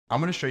I'm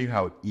going to show you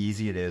how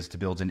easy it is to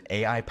build an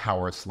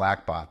AI-powered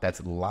Slack bot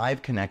that's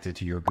live connected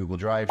to your Google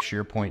Drive,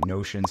 SharePoint,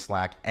 Notion,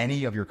 Slack,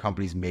 any of your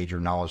company's major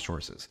knowledge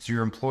sources. So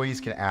your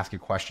employees can ask you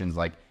questions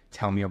like,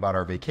 tell me about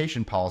our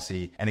vacation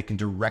policy, and it can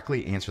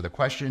directly answer the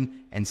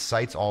question and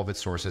cites all of its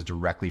sources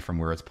directly from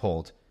where it's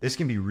pulled. This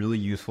can be really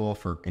useful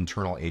for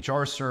internal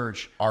HR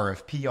search,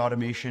 RFP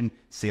automation,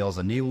 sales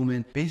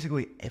enablement.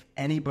 Basically, if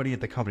anybody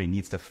at the company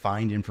needs to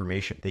find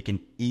information, they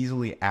can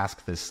easily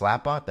ask this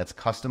Slack bot that's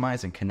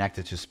customized and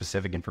connected to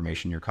specific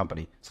information in your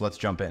company. So let's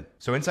jump in.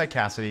 So inside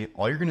Cassidy,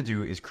 all you're going to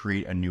do is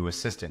create a new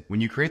assistant.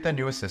 When you create that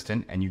new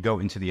assistant and you go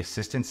into the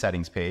assistant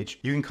settings page,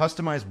 you can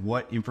customize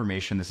what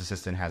information this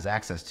assistant has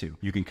access to.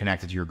 You can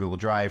connect it to your Google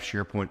Drive,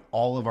 SharePoint,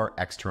 all of our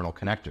external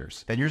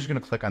connectors. Then you're just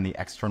going to click on the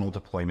external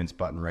deployments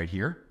button right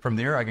here. From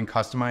there, I can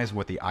customize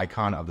what the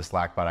icon of the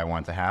Slack bot I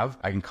want to have.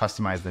 I can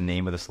customize the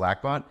name of the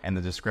Slack bot and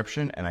the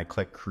description, and I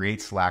click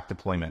Create Slack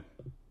Deployment.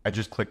 I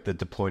just click the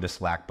Deploy to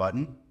Slack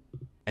button.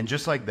 And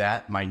just like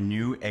that, my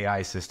new AI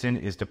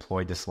assistant is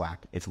deployed to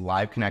Slack. It's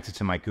live connected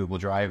to my Google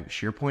Drive,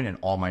 SharePoint, and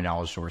all my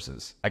knowledge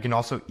sources. I can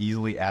also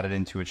easily add it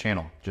into a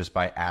channel just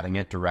by adding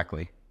it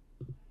directly.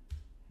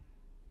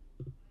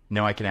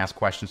 Now I can ask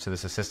questions to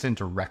this assistant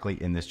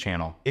directly in this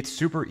channel. It's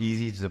super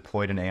easy to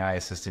deploy an AI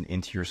assistant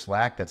into your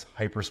Slack that's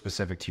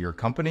hyper-specific to your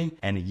company,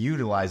 and it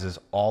utilizes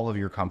all of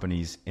your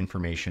company's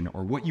information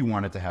or what you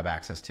want it to have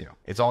access to.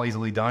 It's all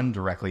easily done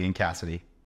directly in Cassidy.